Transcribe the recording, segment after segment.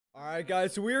Alright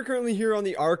guys, so we are currently here on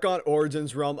the Archon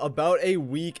Origins realm about a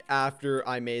week after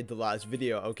I made the last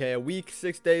video, okay? A week,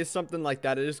 6 days, something like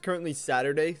that. It is currently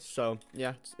Saturday, so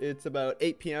yeah, it's about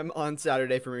 8 p.m. on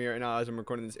Saturday for me right now as I'm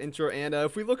recording this intro. And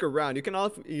if we look around, you can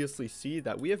obviously see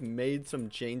that we have made some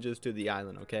changes to the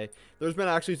island, okay? There's been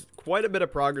actually quite a bit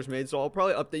of progress made, so I'll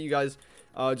probably update you guys.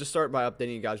 Just start by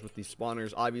updating you guys with these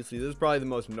spawners. Obviously, this is probably the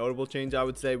most notable change, I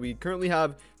would say. We currently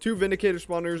have 2 Vindicator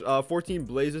spawners, 14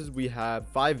 Blazes, we have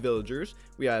 5 Villagers,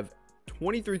 we have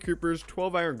 23 Creepers,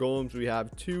 12 Iron Golems, we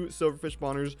have 2 Silverfish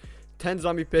spawners, 10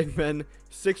 Zombie Pigmen,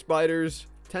 6 Spiders,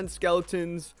 10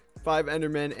 Skeletons, 5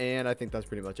 Endermen, and I think that's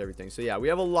pretty much everything. So yeah, we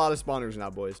have a lot of spawners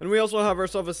now, boys. And we also have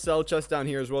ourselves a cell chest down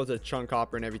here, as well as a chunk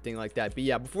hopper and everything like that. But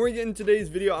yeah, before we get into today's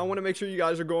video, I want to make sure you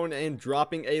guys are going and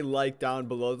dropping a like down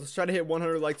below. Let's try to hit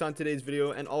 100 likes on today's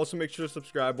video, and also make sure to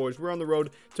subscribe, boys. We're on the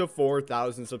road to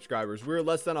 4,000 subscribers. We're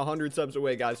less than 100 subs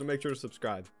away, guys, so make sure to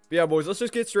subscribe. But yeah, boys, let's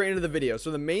just get straight into the video.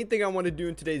 So the main thing I want to do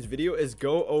in today's video is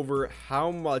go over how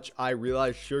much I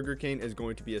realize sugarcane is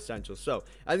going to be essential. So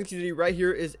as you can see right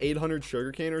here is 800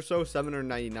 sugarcane or so,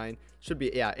 799 should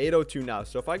be, yeah, 802 now.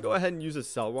 So if I go ahead and use a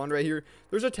sell one right here,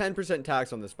 there's a 10%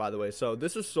 tax on this, by the way. So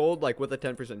this is sold like with a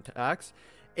 10% tax.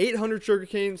 800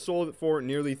 sugarcane sold for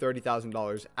nearly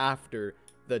 $30,000 after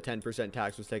the 10%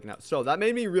 tax was taken out. So that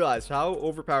made me realize how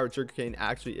overpowered sugarcane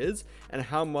actually is and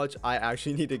how much I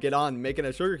actually need to get on making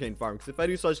a sugarcane farm. Because if I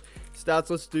do such stats,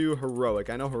 let's do Hxroic.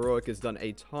 I know Hxroic has done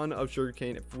a ton of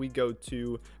sugarcane. If we go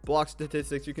to block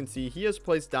statistics, you can see he has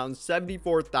placed down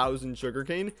 74,000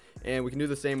 sugarcane, and we can do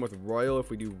the same with R0yal. If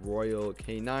we do R0yal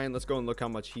K9, let's go and look how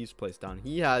much he's placed down.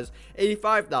 He has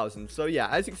 85,000. So yeah,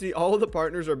 as you can see, all of the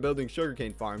partners are building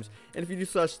sugarcane farms. And if you do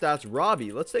such stats,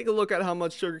 R0yal, let's take a look at how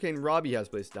much sugarcane R0yal has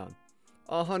placed down.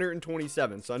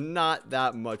 127, so not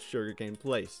that much sugarcane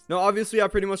placed. Now obviously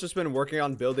I've pretty much just been working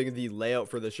on building the layout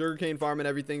for the sugarcane farm and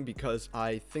everything, because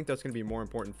I think that's going to be more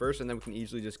important first, and then we can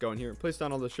easily just go in here and place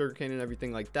down all the sugarcane and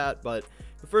everything like that. But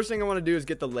the first thing I want to do is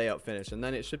get the layout finished, and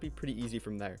then it should be pretty easy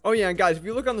from there. Oh yeah, and guys, if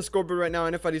you look on the scoreboard right now,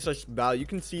 and if I do such value, you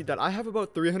can see that I have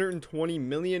about $320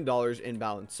 million in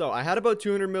balance. So I had about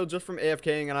 200 mil just from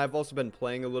AFKing, and I've also been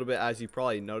playing a little bit. As you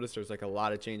probably noticed, there's like a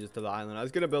lot of changes to the island. I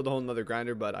was going to build a whole nother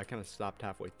grinder, but I kind of stopped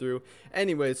halfway through.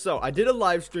 Anyways, so I did a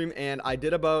live stream, and I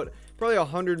did about probably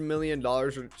 $100 million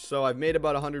or so. I've made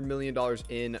about $100 million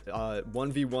in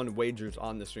 1v1 wagers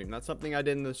on the stream. That's something I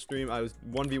did in the stream. I was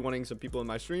 1v1ing some people in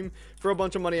my stream for a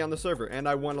bunch of money on the server, and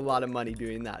I won a lot of money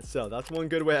doing that. So that's one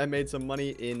good way I made some money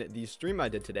in the stream I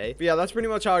did today. But yeah, that's pretty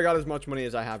much how I got as much money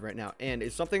as I have right now, and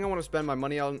it's something I want to spend my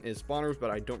money on is spawners,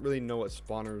 but I don't really know what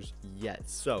spawners yet.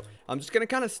 So I'm just gonna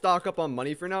kind of stock up on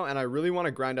money for now, and I really want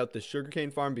to grind out the sugarcane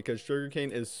farm because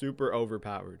sugarcane is super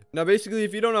overpowered. Now basically,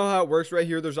 if you don't know how it works right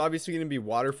here, there's obviously going to be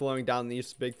water flowing down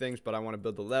these big things, but I want to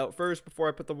build the layout first before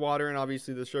I put the water and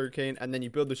obviously the sugarcane. And then you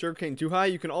build the sugarcane too high.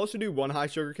 You can also do 1 high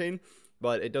sugarcane,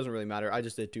 but it doesn't really matter. I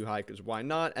just did 2 high because why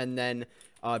not? And then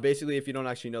basically, if you don't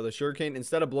actually know, the sugarcane,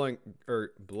 instead of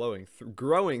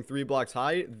growing 3 blocks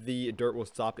high, the dirt will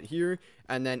stop it here,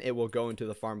 and then it will go into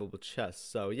the farmable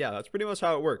chest. So yeah, that's pretty much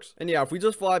how it works. And yeah, if we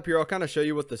just fly up here, I'll kind of show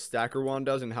you what the stacker wand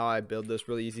does and how I build this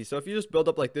really easy. So if you just build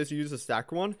up like this, you use the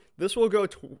stacker wand, this will go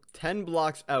 10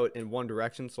 blocks out in one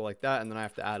direction, so like that, and then I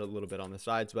have to add a little bit on the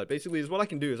sides. But basically, is what I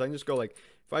can do is I can just go like,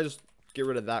 if I just get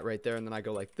rid of that right there, and then I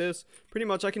go like this, pretty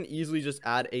much I can easily just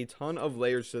add a ton of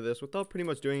layers to this without pretty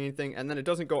much doing anything. And then it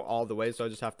doesn't go all the way, so I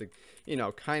just have to, you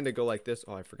know, kind of go like this.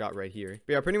 Oh, I forgot right here.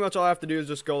 But yeah, pretty much all I have to do is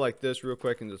just go like this real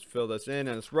quick and just fill this in,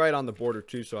 and it's right on the border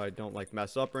too, so I don't like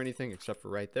mess up or anything, except for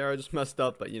right there I just messed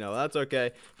up, but you know, that's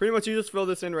okay. Pretty much you just fill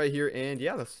this in right here, and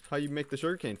yeah, that's how you make the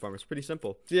sugarcane farm. It's pretty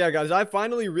simple. So yeah, guys, I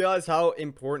finally realized how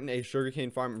important a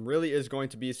sugarcane farm really is going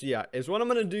to be. So yeah, is what I'm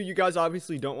gonna do. You guys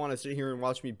obviously don't want to sit here and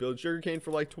watch me build sugarcane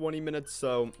for like 20 minutes,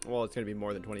 so well, it's gonna be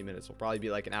more than 20 minutes. It'll probably be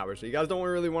like an hour, so you guys don't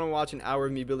really want to watch an hour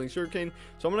of me building sugarcane.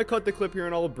 So I'm gonna cut the clip here,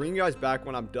 and I'll bring you guys back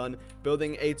when I'm done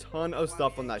building a ton of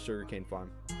stuff on that sugarcane farm.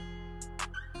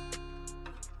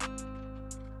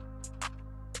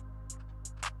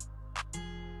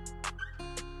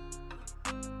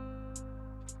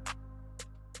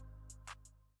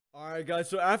 Alright guys,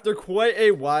 so after quite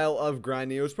a while of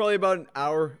grinding, it was probably about an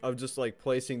hour of just like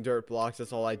placing dirt blocks.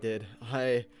 That's all I did.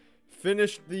 I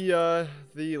finished the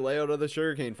layout of the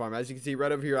sugarcane farm. As you can see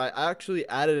right over here, I actually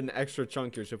added an extra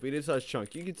chunk here. So if we did such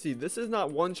chunk, you can see this is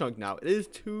not 1 chunk now. It is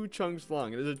 2 chunks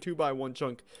long. It is a 2x1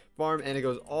 chunk farm, and it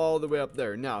goes all the way up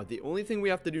there. Now, the only thing we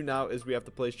have to do now is we have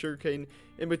to place sugarcane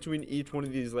in between each one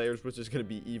of these layers, which is going to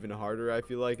be even harder. I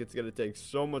feel like it's going to take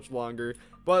so much longer.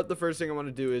 But the first thing I want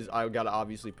to do is I got to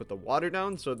obviously put the water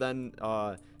down. So then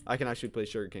I can actually place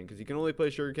sugarcane, because you can only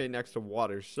place sugarcane next to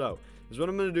water. So is what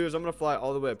I'm going to do is I'm going to fly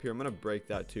all the way up here. I'm going to break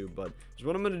that too, but is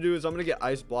what I'm going to do is I'm going to get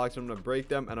ice blocks. I'm going to break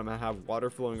them, and I'm going to have water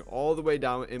flowing all the way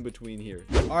down in between here.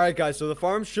 All right, guys, so the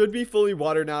farm should be fully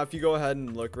watered now. If you go ahead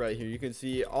and look right here, you can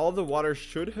see all the water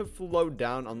should have flowed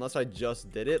down, unless I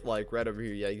just did it, like right over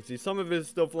here. Yeah, you can see some of it is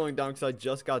still flowing down because I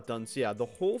just got done. So yeah, the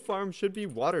whole farm should be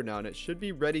watered now, and it should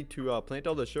be ready to plant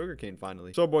all the sugarcane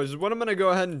finally. So boys, this is what I'm going to go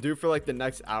ahead and do for like the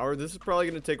next hour. This is probably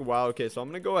going to take a while. Okay, so I'm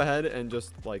going to go ahead and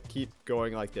just like keep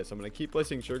going like this. I'm going to keep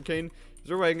placing sugarcane. Is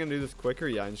there a way I can do this quicker?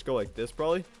 Yeah, and just go like this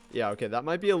probably. Yeah, okay, that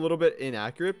might be a little bit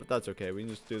inaccurate, but that's okay. We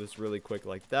can just do this really quick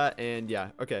like that. And yeah,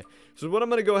 okay. So what I'm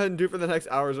going to go ahead and do for the next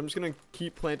hour is I'm just going to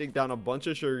keep planting down a bunch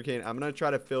of sugarcane. I'm going to try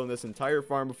to fill in this entire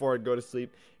farm before I go to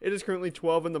sleep. It is currently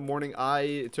 12 in the morning.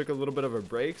 I took a little bit of a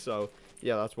break, so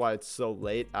yeah, that's why it's so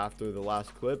late after the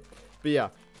last clip. But yeah,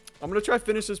 I'm going to try to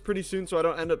finish this pretty soon so I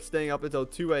don't end up staying up until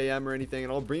 2 a.m. or anything.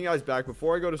 And I'll bring you guys back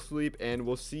before I go to sleep, and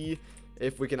we'll see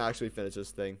if we can actually finish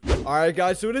this thing. All right,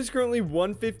 guys, so it is currently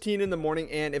 1:15 in the morning,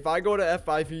 and if I go to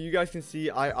F5 here, you guys can see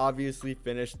I obviously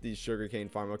finished the sugarcane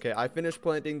farm. Okay, I finished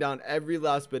planting down every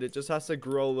last bit. It just has to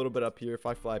grow a little bit up here. If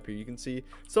I fly up here, you can see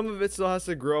some of it still has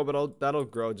to grow, but that'll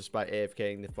grow just by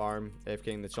AFKing the farm,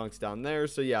 AFKing the chunks down there.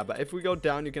 So yeah, but if we go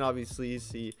down, you can obviously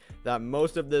see that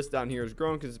most of this down here is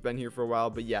grown because it's been here for a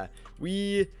while. But yeah,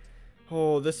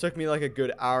 oh, this took me like a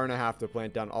good hour and a half to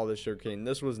plant down all this sugarcane.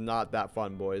 This was not that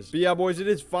fun, boys. But yeah, boys, it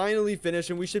is finally finished,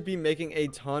 and we should be making a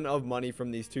ton of money from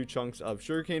these 2 chunks of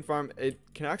sugarcane farm. It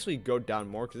can actually go down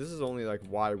more because this is only like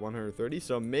Y130.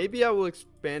 So maybe I will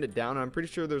expand it down. I'm pretty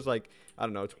sure there's like, I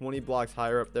don't know, 20 blocks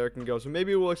higher up there it can go. So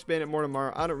maybe we'll expand it more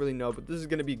tomorrow. I don't really know, but this is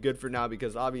going to be good for now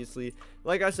because obviously,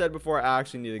 like I said before, I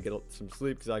actually need to get some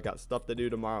sleep because I got stuff to do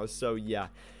tomorrow. So yeah,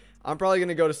 I'm probably going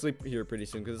to go to sleep here pretty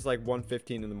soon because it's like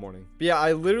 1:15 in the morning. But yeah,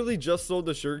 I literally just sold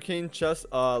the sugarcane chest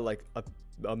like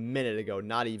a minute ago,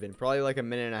 not even, probably like a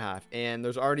minute and a half, and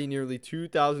there's already nearly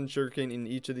 2,000 sugarcane in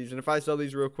each of these. And if I sell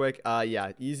these real quick,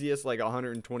 yeah, easiest like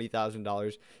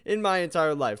 $120,000 in my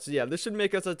entire life. So yeah, this should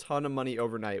make us a ton of money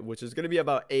overnight, which is going to be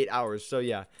about 8 hours. So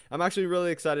yeah, I'm actually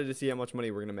really excited to see how much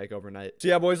money we're going to make overnight. So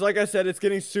yeah, boys, like I said, it's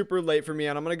getting super late for me,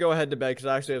 and I'm going to go ahead to bed because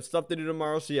I actually have stuff to do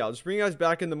tomorrow. So yeah, I'll just bring you guys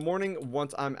back in the morning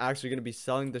once I'm actually going to be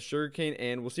selling the sugarcane,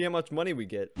 and we'll see how much money we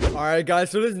get. All right, guys,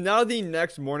 so it is now the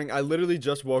next morning. I literally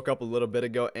just woke up a little bit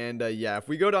ago, and yeah, if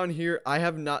we go down here, I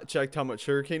have not checked how much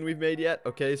sugarcane we've made yet.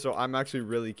 Okay, so I'm actually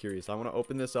really curious. I want to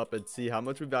open this up and see how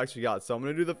much we've actually got. So I'm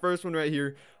going to do the first one right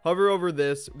here. Hover over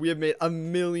this. We have made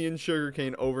 1,000,000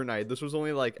 sugarcane overnight. This was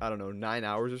only like, I don't know, 9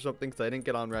 hours or something because I didn't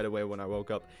get on right away when I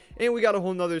woke up. And we got a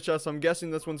whole nother chest. So I'm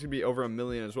guessing this one's going to be over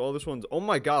 1,000,000 as well. This one's, oh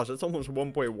my gosh, that's almost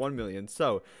 1.1 million.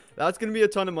 So that's going to be a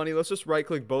ton of money. Let's just right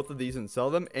click both of these and sell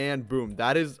them. And boom,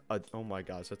 that is, oh my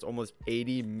gosh, that's almost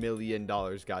 $80 million,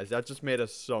 guys. That just made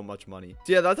us so much money.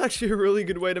 So yeah, that's actually a really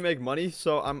good way to make money.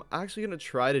 So I'm actually going to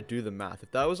try to do the math.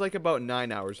 If that was like about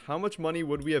 9 hours, how much money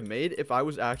would we have made if I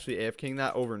was actually AFKing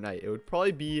that overnight? It would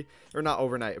probably be, or not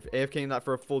overnight, if AFKing that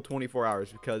for a full 24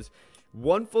 hours, because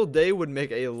one full day would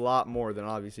make a lot more than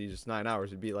obviously just 9 hours.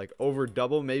 It'd be like over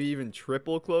double, maybe even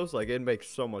triple close. Like, it'd make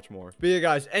so much more. But yeah,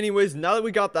 guys, anyways, now that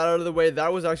we got that out of the way,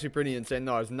 that was actually pretty insane.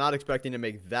 No, I was not expecting to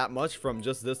make that much from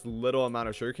just this little amount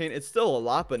of sugarcane. It's still a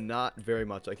lot, but not very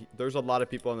much. Like, there's a lot of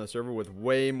people on the server with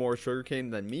way more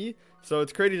sugarcane than me. So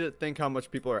it's crazy to think how much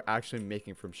people are actually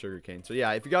making from sugarcane. So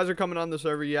yeah, if you guys are coming on the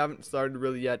server, you haven't started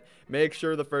really yet, make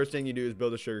sure the first thing you do is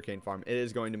build a sugarcane farm. It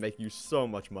is going to make you so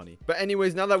much money. But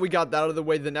anyways, now that we got that out of the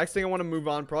way, the next thing I want to move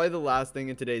on, probably the last thing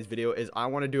in today's video, is I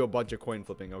want to do a bunch of coin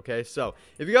flipping. Okay, so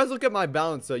if you guys look at my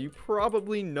balance, though, you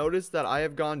probably noticed that I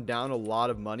have gone down a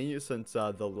lot of money since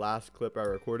the last clip I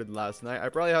recorded last night. I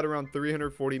probably had around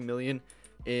 340 million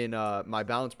in my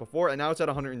balance before, and now it's at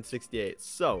 168.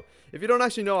 So if you don't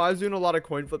actually know, I was doing a lot of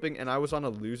coin flipping, and I was on a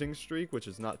losing streak, which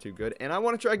is not too good, and I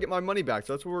want to try to get my money back.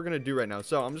 So that's what we're going to do right now.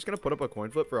 So I'm just going to put up a coin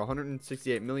flip for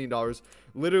 168 million dollars,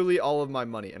 literally all of my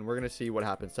money, and we're going to see what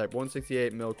happens. Type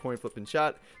 168 mil coin flip in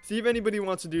chat, see if anybody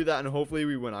wants to do that, and hopefully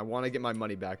we win. I want to get my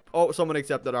money back. Oh, someone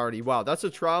accepted already. Wow, that's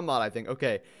a trial mod, I think.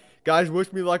 Okay, guys,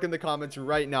 wish me luck in the comments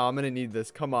right now. I'm going to need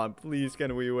this. Come on, please,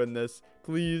 can we win this,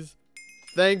 please?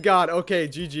 Thank God. Okay,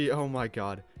 GG. Oh my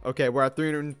God. Okay, we're at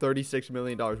 $336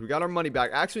 million. We got our money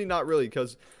back. Actually, not really,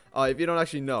 because if you don't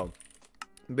actually know,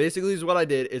 basically is what I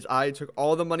did is I took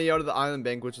all the money out of the island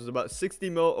bank, which was about 60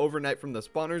 mil overnight from the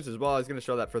spawners as well. I was going to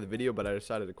show that for the video, but I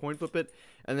decided to coin flip it.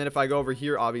 And then if I go over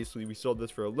here, obviously we sold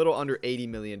this for a little under $80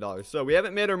 million. So we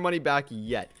haven't made our money back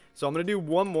yet. So I'm going to do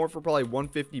one more for probably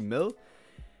 150 mil.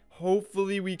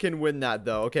 Hopefully we can win that,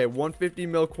 though. Okay, 150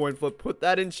 mil coin flip. Put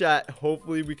that in chat.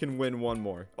 Hopefully we can win one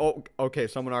more. Oh, okay,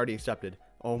 someone already accepted.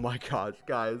 Oh my gosh,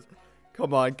 guys.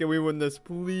 Come on, can we win this,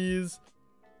 please?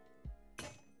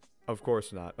 Of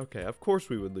course not. Okay, of course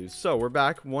we would lose. So, we're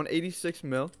back. 186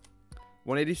 mil.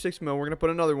 186 mil. We're going to put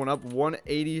another one up.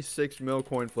 186 mil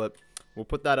coin flip. We'll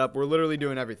put that up. We're literally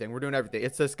doing everything. We're doing everything.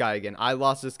 It's this guy again. I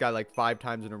lost this guy like 5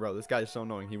 times in a row. This guy is so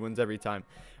annoying. He wins every time.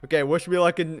 Okay, wish me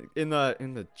luck in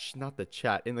the not the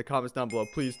chat, in the comments down below,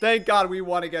 please. Thank God we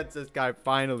won against this guy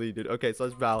finally, dude. Okay, so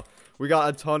let's battle. We got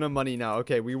a ton of money now.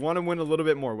 Okay, we want to win a little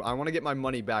bit more. I want to get my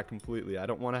money back completely. I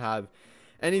don't want to have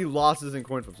any losses in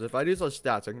coin flips. If I do those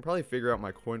stats, I can probably figure out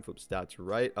my coin flip stats,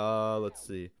 right? Let's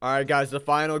see. All right, guys, the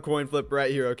final coin flip right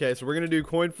here. Okay, so we're gonna do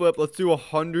coin flip. Let's do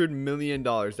 $100 million.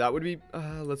 That would be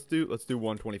let's do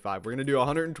 125. We're gonna do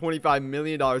 $125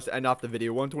 million to end off the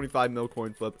video. 125 mil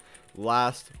coin flip.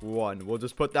 Last one. We'll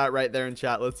just put that right there in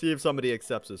chat. Let's see if somebody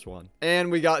accepts this one.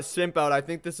 And we got Simp out. I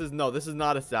think this is not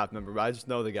a staff member, but I just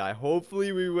know the guy.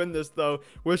 Hopefully we win this though.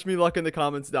 Wish me luck in the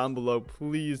comments down below,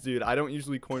 please, dude. I don't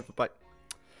usually coin flip.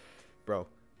 Bro.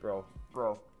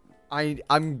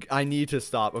 I need to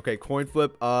stop. Okay, coin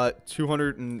flip.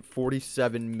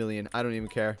 247 million. I don't even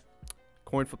care.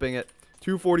 Coin flipping it.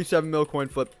 247 mil coin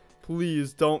flip.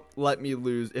 Please don't let me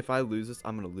lose. If I lose this,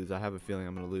 I'm gonna lose. I have a feeling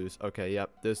I'm gonna lose. Okay, yep,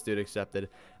 this dude accepted.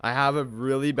 I have a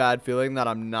really bad feeling that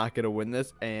I'm not gonna win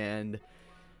this. And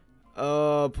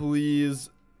please,